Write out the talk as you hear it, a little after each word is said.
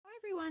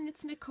everyone,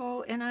 it's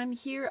Nicole, and I'm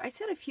here. I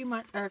said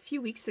a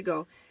few weeks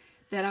ago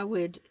that I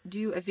would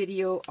do a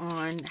video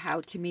on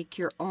how to make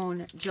your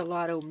own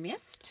gelato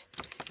mist.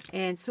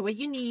 And so what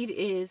you need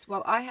is,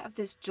 well, I have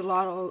this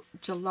gelato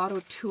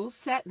tool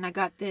set, and I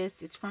got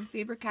this. It's from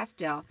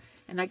FaberCastell,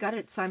 and I got it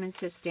at Simon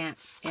Says Stamp,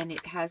 and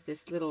it has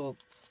this little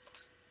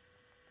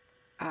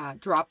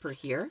dropper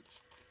here,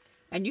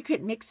 and you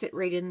could mix it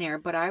right in there,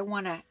 but I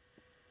want to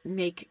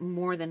make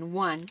more than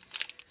one.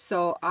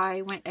 So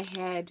I went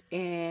ahead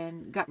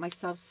and got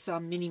myself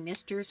some mini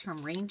misters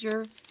from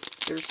Ranger.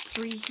 There's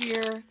 3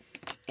 here,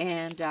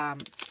 and I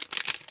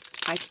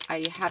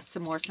have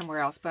some more somewhere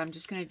else, but I'm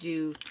just going to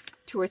do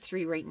 2 or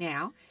 3 right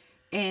now.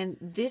 And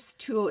this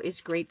tool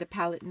is great, the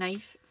palette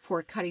knife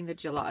for cutting the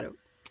gelato.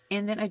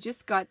 And then I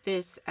just got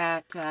this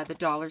at the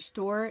dollar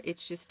store.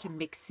 It's just to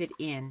mix it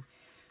in,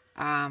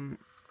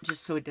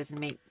 just so it doesn't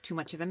make too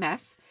much of a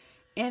mess.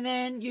 And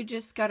then you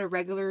just got a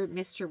regular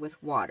mister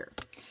with water.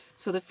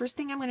 So the first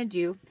thing I'm going to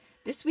do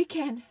this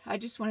weekend, I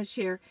just want to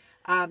share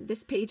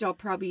this page. I'll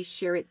probably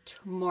share it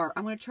tomorrow.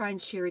 I'm going to try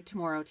and share it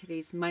tomorrow.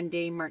 Today's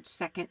Monday, March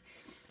 2nd.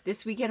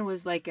 This weekend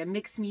was like a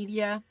mixed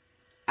media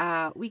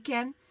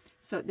weekend.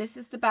 So this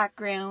is the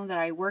background that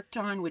I worked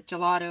on with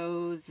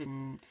gelatos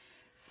and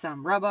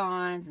some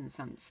rub-ons and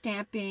some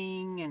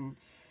stamping.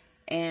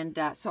 And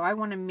so I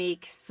want to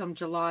make some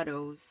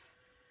gelatos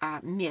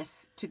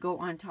mist to go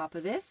on top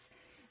of this.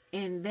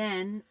 And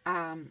then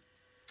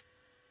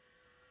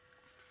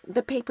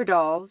the paper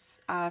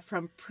dolls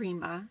from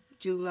Prima,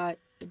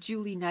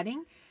 Julie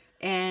Nutting.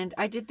 And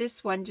I did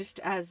this one just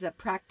as a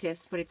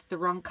practice, but it's the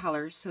wrong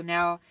colors. So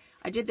now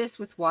I did this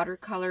with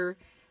watercolor.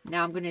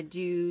 Now I'm going to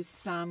do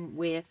some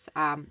with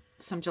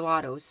some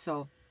gelatos,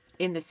 so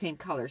in the same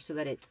color so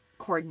that it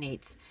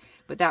coordinates.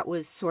 But that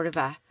was sort of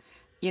a,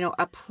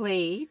 a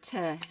play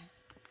to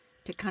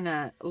kind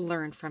of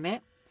learn from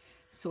it.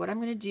 So what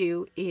I'm going to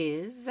do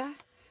is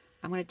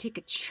I'm going to take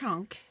a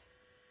chunk,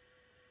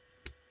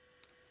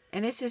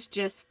 and this is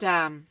just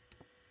a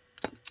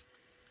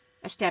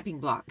stamping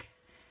block.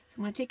 So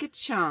I'm going to take a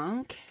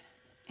chunk,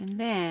 and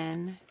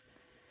then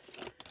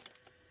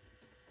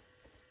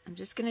I'm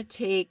just going to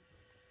take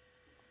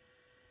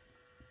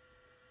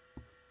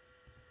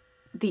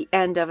the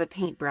end of a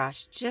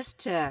paintbrush just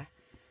to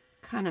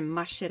kind of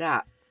mush it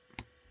up.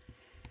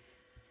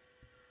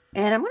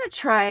 And I'm going to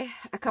try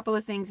a couple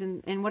of things,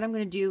 and what I'm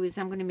going to do is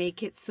I'm going to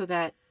make it so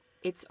that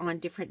it's on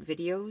different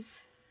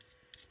videos,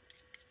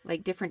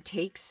 like different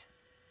takes.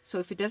 So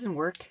if it doesn't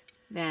work,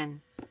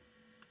 then,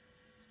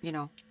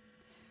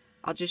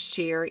 I'll just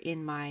share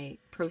in my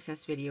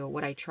process video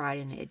what I tried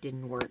and it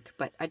didn't work.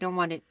 But I don't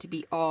want it to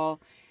be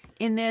all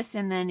in this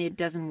and then it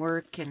doesn't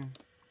work. And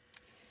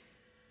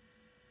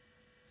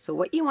so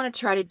what you want to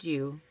try to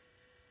do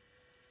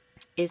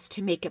is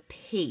to make a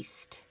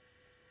paste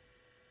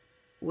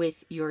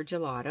with your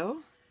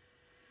gelato.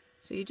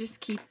 So you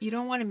just you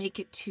don't want to make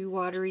it too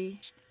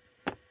watery.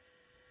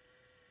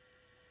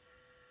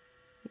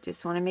 You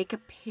just want to make a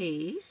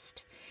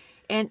paste.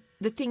 And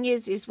the thing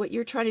is what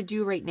you're trying to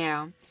do right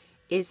now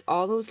is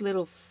all those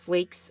little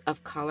flakes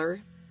of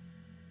color,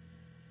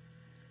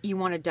 you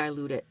want to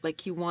dilute it.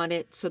 Like you want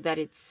it so that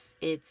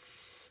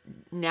it's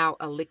now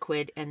a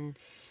liquid and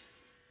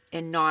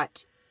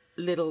not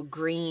little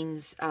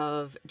grains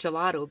of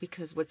gelato,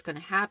 because what's going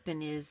to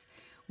happen is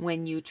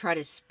when you try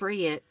to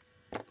spray it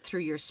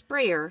through your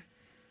sprayer,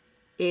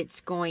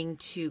 it's going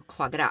to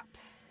clog it up.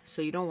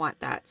 So you don't want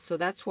that. So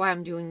that's why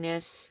I'm doing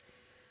this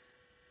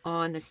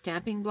on the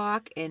stamping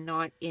block and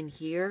not in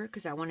here,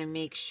 because I want to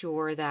make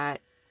sure that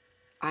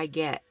I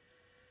get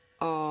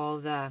all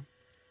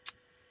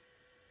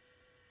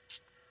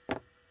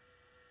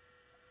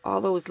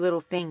those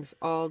little things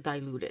all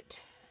diluted.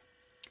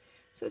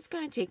 So it's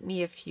going to take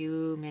me a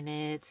few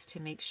minutes to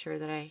make sure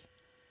that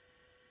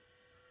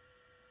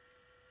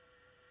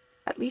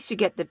at least you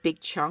get the big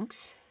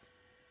chunks.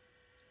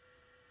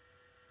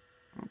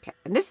 Okay,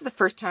 and this is the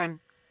first time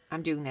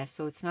I'm doing this,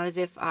 so it's not as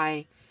if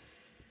I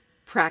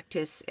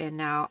practice and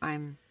now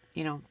I'm,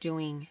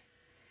 doing.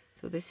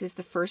 So this is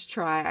the first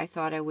try. I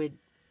thought I would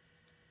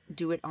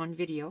do it on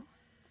video,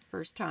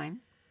 first time.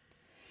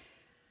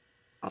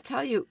 I'll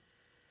tell you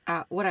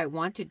what I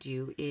want to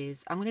do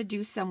is I'm going to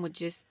do some with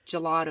just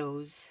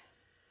gelatos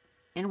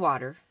and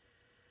water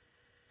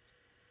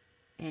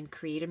and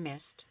create a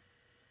mist.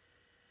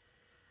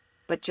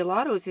 But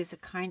gelatos is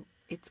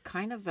it's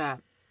kind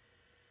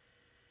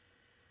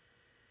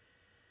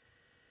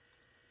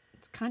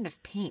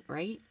of paint,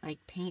 right?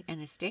 Like paint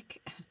and a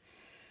stick.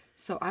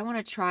 So I want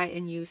to try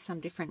and use some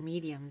different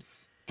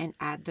mediums and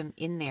add them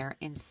in there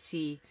and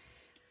see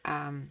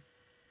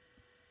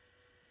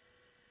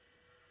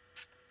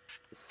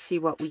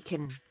what we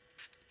can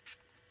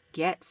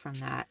get from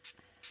that.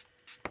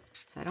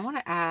 So I don't want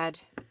to add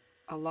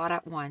a lot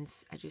at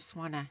once. I just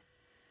want to,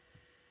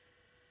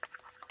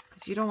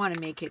 because you don't want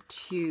to make it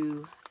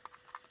too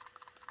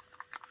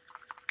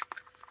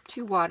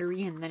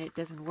watery and then it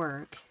doesn't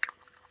work.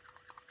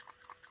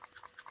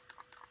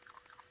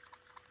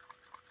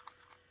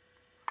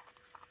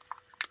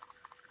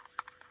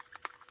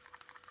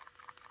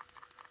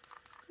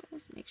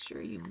 Just make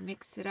sure you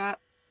mix it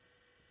up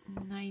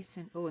nice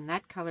and, oh, and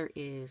that color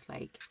is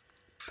like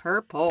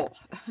purple.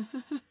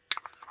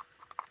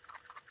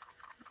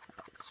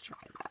 Let's try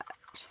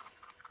that.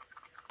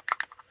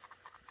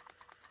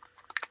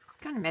 It's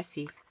kind of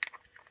messy,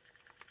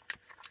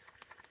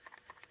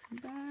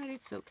 but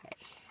it's okay.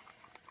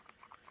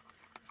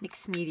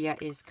 Mixed media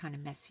is kind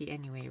of messy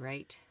anyway,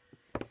 right?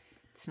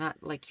 It's not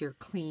like your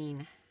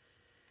clean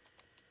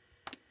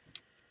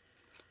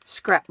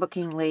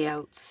scrapbooking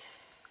layouts.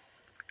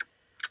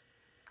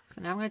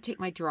 So now I'm going to take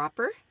my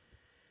dropper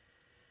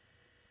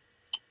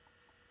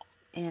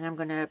and I'm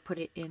going to put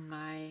it in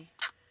my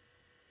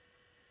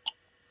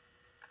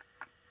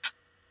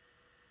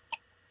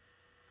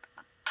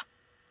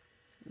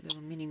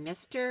little mini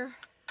mister.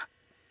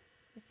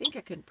 I think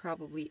I can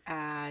probably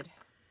add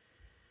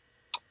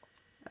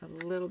a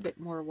little bit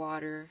more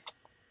water.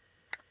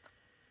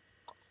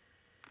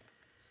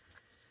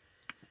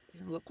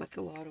 Doesn't look like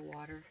a lot of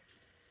water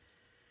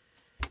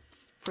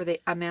for the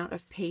amount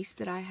of paste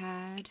that I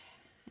had.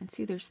 And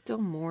see, there's still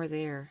more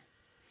there.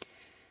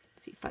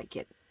 Let's see if I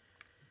get,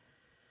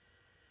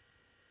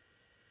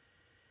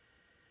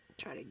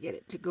 try to get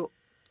it to go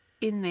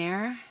in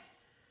there.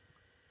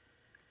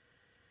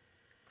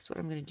 So what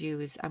I'm going to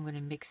do is I'm going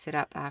to mix it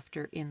up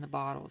after in the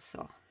bottle. So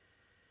I'm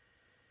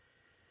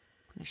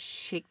going to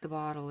shake the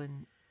bottle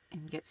and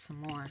get some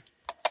more.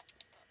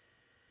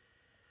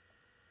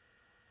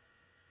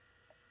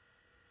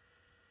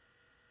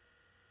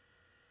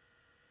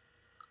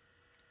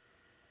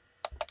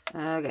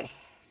 Okay.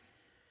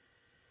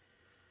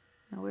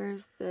 Now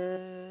where's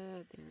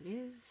the, there it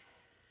is.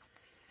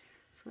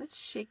 So let's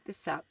shake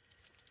this up.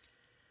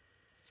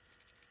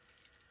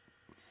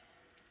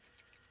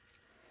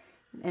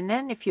 And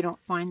then if you don't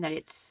find that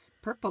it's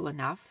purple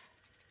enough,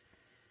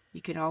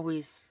 you can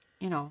always,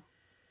 you know,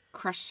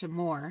 crush some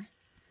more.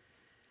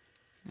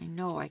 I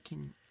know I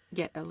can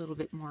get a little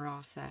bit more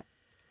off that.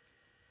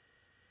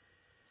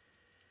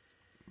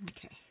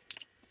 Okay.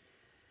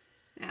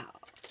 Now,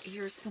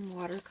 here's some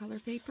watercolor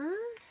paper.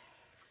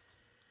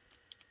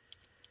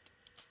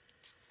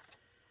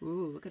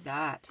 Ooh, look at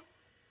that.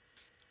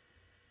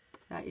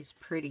 That is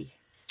pretty.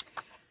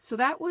 So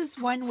that was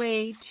one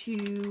way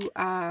to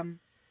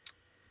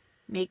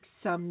make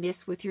some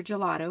mist with your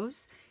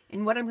gelatos.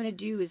 And what I'm going to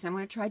do is I'm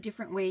going to try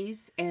different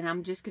ways, and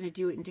I'm just going to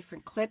do it in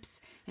different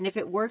clips. And if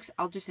it works,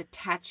 I'll just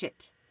attach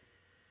it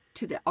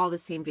to all the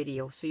same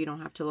video, so you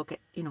don't have to look at,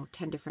 you know,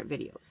 10 different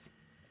videos.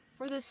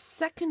 For the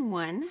second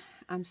one,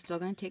 I'm still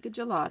going to take a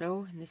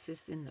gelato, and this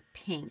is in the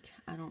pink.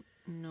 I don't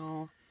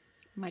know.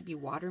 It might be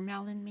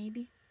watermelon,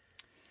 maybe.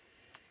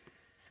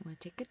 So I'm going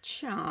to take a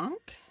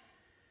chunk.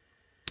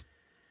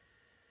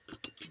 There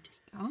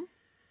we go.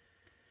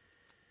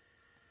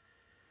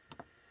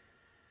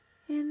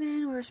 And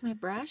then where's my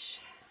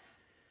brush?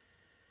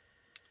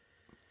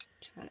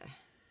 Try to,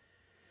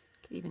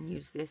 could even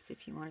use this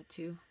if you wanted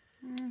to.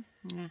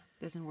 Nah,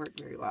 doesn't work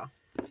very well.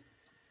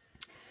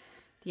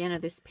 The end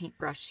of this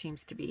paintbrush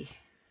seems to be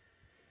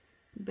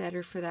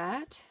better for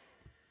that.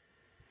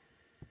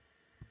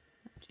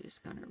 I'm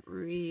just gonna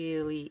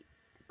really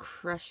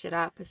crush it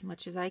up as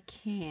much as I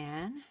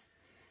can.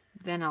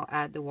 Then I'll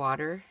add the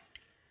water.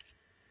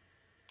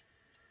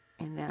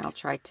 And then I'll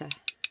try to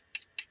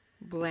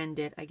blend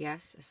it, I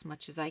guess, as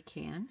much as I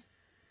can.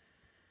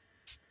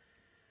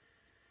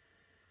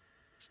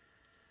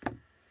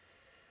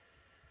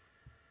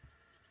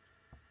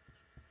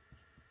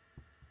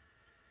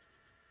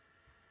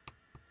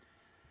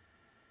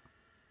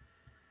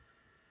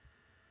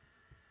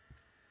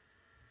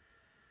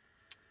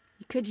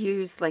 You could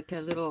use like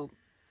a little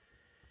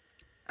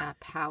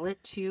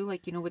palette too,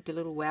 like, you know, with the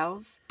little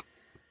wells.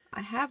 I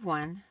have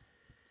one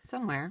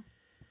somewhere.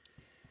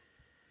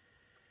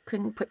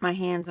 Couldn't put my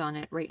hands on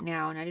it right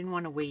now, and I didn't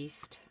want to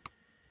waste,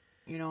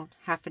 you know,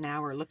 half an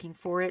hour looking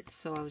for it.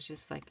 So I was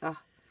just like, oh,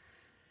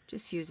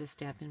 just use a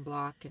Stampin'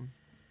 Block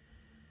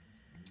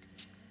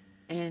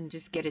and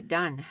just get it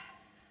done,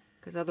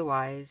 because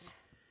otherwise,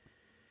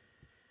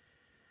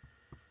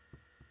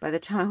 by the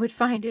time I would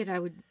find it, I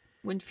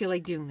wouldn't feel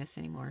like doing this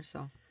anymore.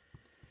 So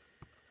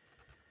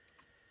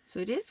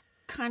it is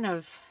kind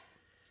of,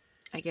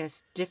 I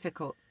guess,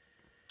 difficult.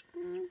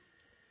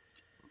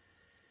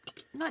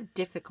 Not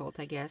difficult,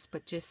 I guess,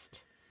 but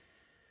just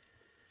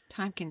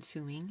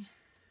time-consuming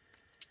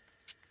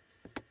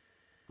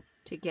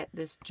to get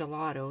this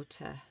gelato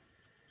to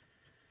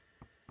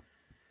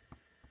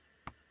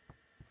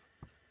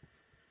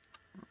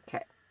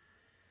okay.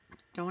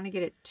 Don't want to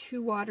get it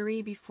too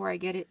watery before I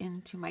get it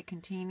into my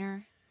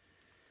container,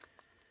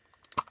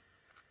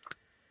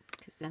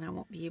 because then I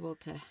won't be able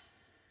to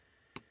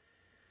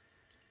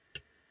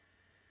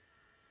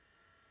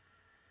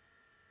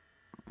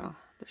oh,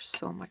 there's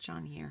so much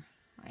on here.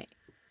 Right,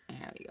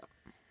 there we go.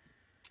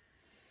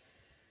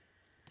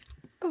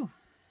 Oh,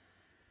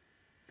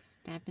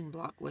 Stampin'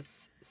 Block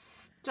was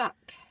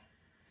stuck.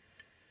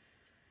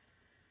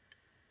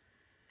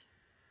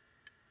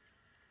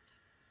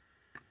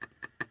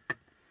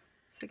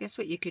 So I guess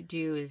what you could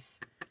do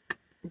is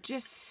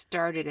just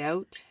start it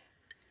out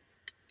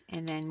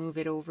and then move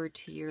it over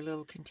to your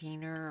little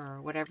container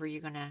or whatever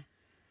you're gonna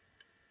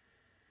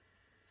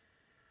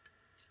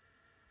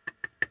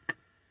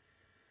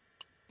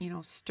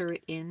stir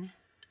it in.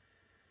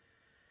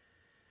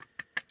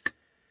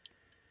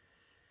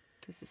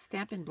 Because the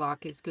Stampin'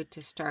 Block is good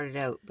to start it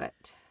out,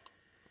 but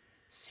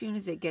as soon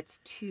as it gets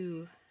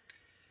too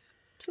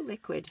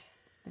liquid,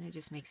 then it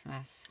just makes a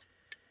mess.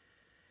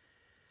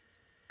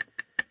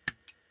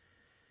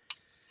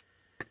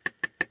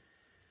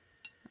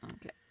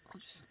 Okay, I'll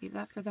just leave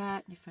that for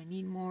that. And if I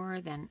need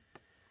more, then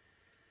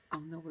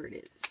I'll know where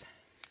it is.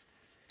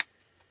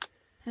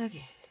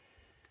 Okay.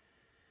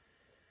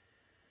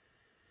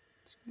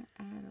 Just gonna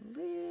add a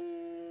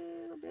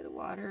little bit of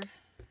water.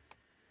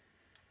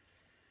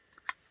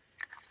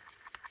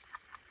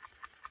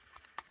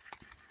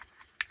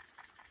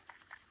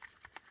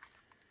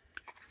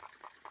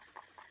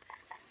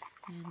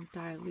 And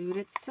dilute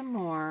it some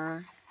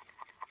more.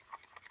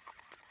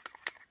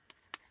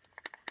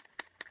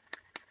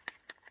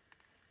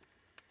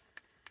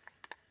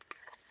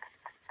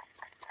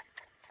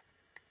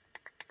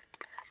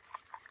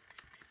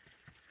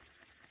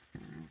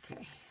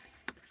 Okay.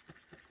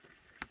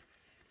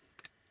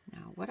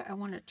 Now what I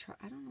want to try,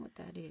 I don't know what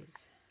that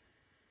is.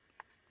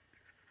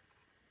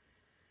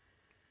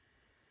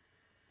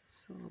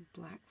 It's a little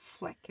black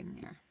fleck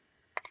in there.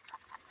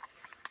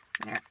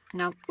 There.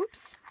 Now,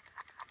 oops.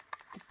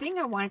 The thing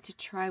I wanted to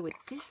try with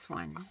this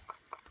one,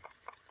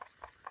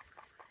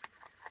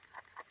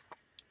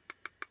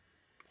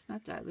 it's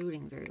not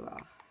diluting very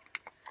well.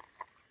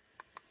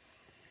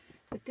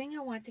 The thing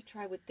I wanted to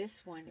try with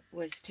this one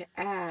was to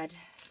add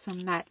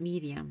some matte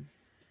medium,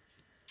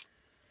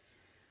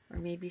 or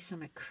maybe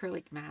some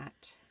acrylic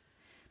matte.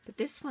 But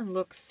this one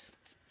looks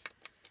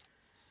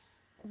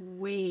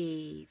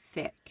way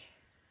thick,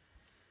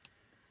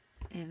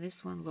 and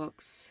this one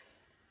looks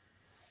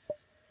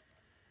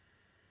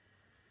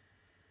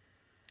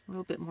a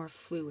little bit more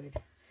fluid.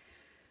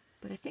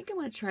 But I think I'm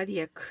going to try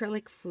the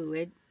acrylic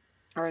fluid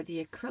or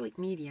the acrylic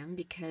medium,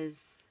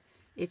 because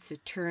it's to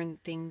turn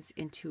things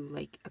into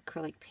like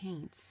acrylic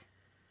paints.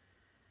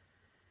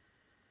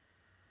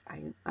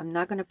 I'm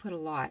not going to put a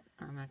lot.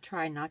 I'm going to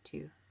try not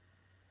to.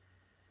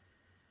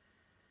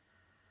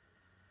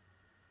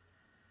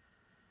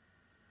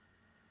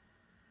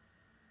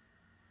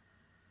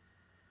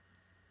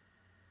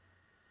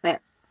 There.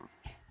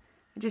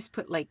 I just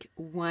put like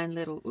one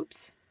little,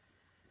 oops.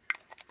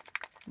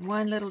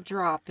 One little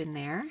drop in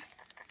there.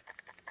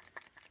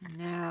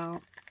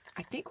 Now,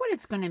 I think what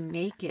it's going to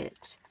make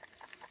it,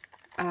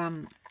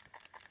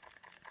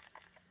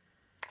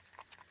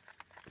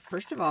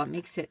 first of all, it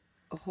makes it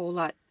a whole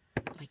lot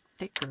like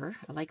thicker.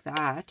 I like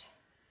that.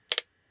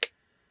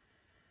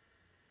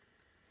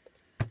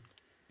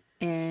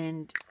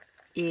 And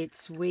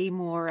it's way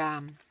more,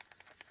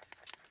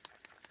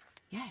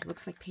 yeah, it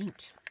looks like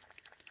paint.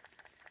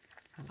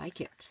 I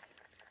like it.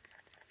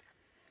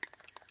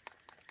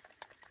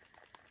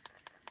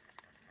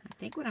 I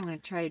think what I'm going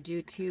to try to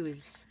do too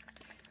is,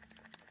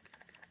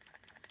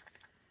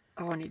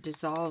 oh, and it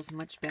dissolves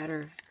much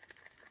better.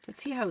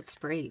 Let's see how it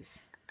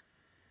sprays.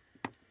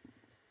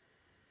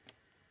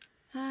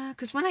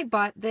 Because when I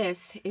bought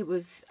this, it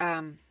was,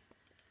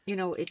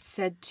 it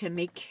said to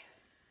make,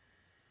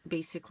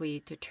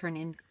 basically to turn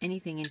in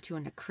anything into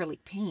an acrylic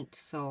paint.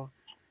 So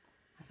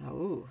I thought,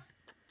 ooh,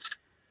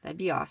 that'd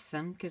be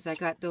awesome, because I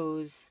got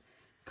those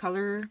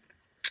color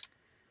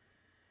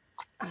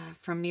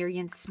from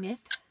Marion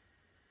Smith.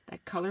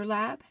 That Color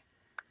Lab,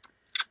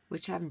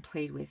 which I haven't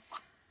played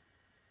with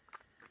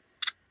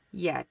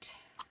yet.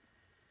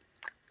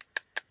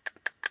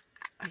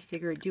 I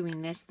figure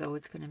doing this though,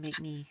 it's going to make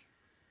me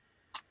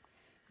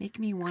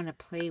want to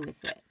play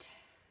with it.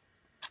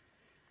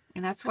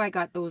 And that's why I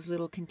got those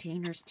little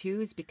containers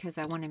too, is because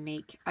I want to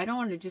make, I don't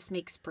want to just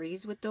make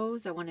sprays with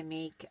those. I want to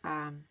make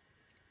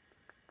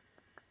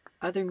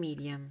other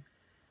medium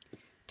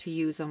to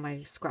use on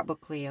my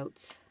scrapbook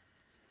layouts.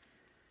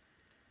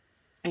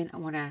 And I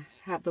want to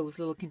have those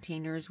little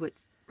containers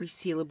with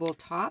resealable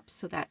tops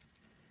so that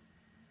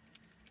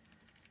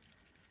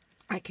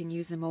I can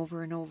use them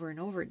over and over and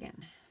over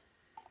again.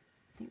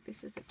 I think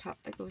this is the top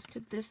that goes to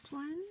this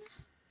one.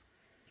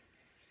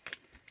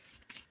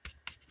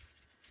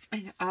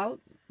 And I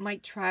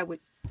might try with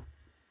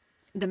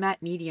the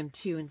matte medium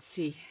too and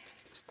see.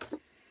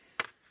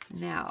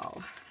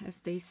 Now, as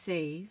they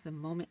say, the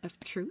moment of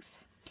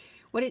truth.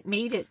 What it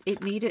made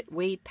it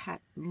way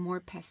more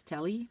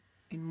pastel-y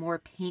and more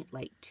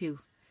paint-like too.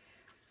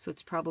 So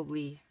it's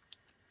probably,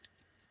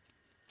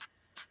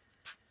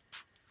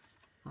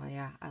 oh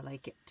yeah, I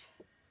like it.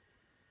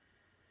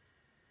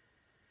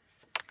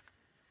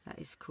 That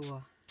is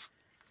cool.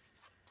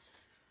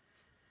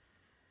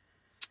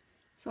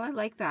 So I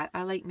like that.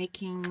 I like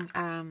making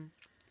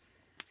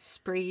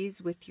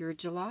sprays with your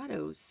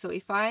gelatos. So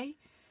if I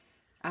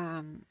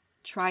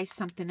try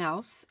something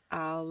else,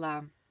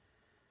 I'll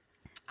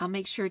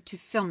make sure to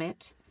film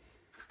it,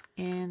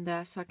 and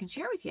so I can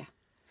share with you.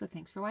 So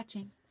thanks for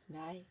watching.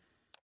 Bye.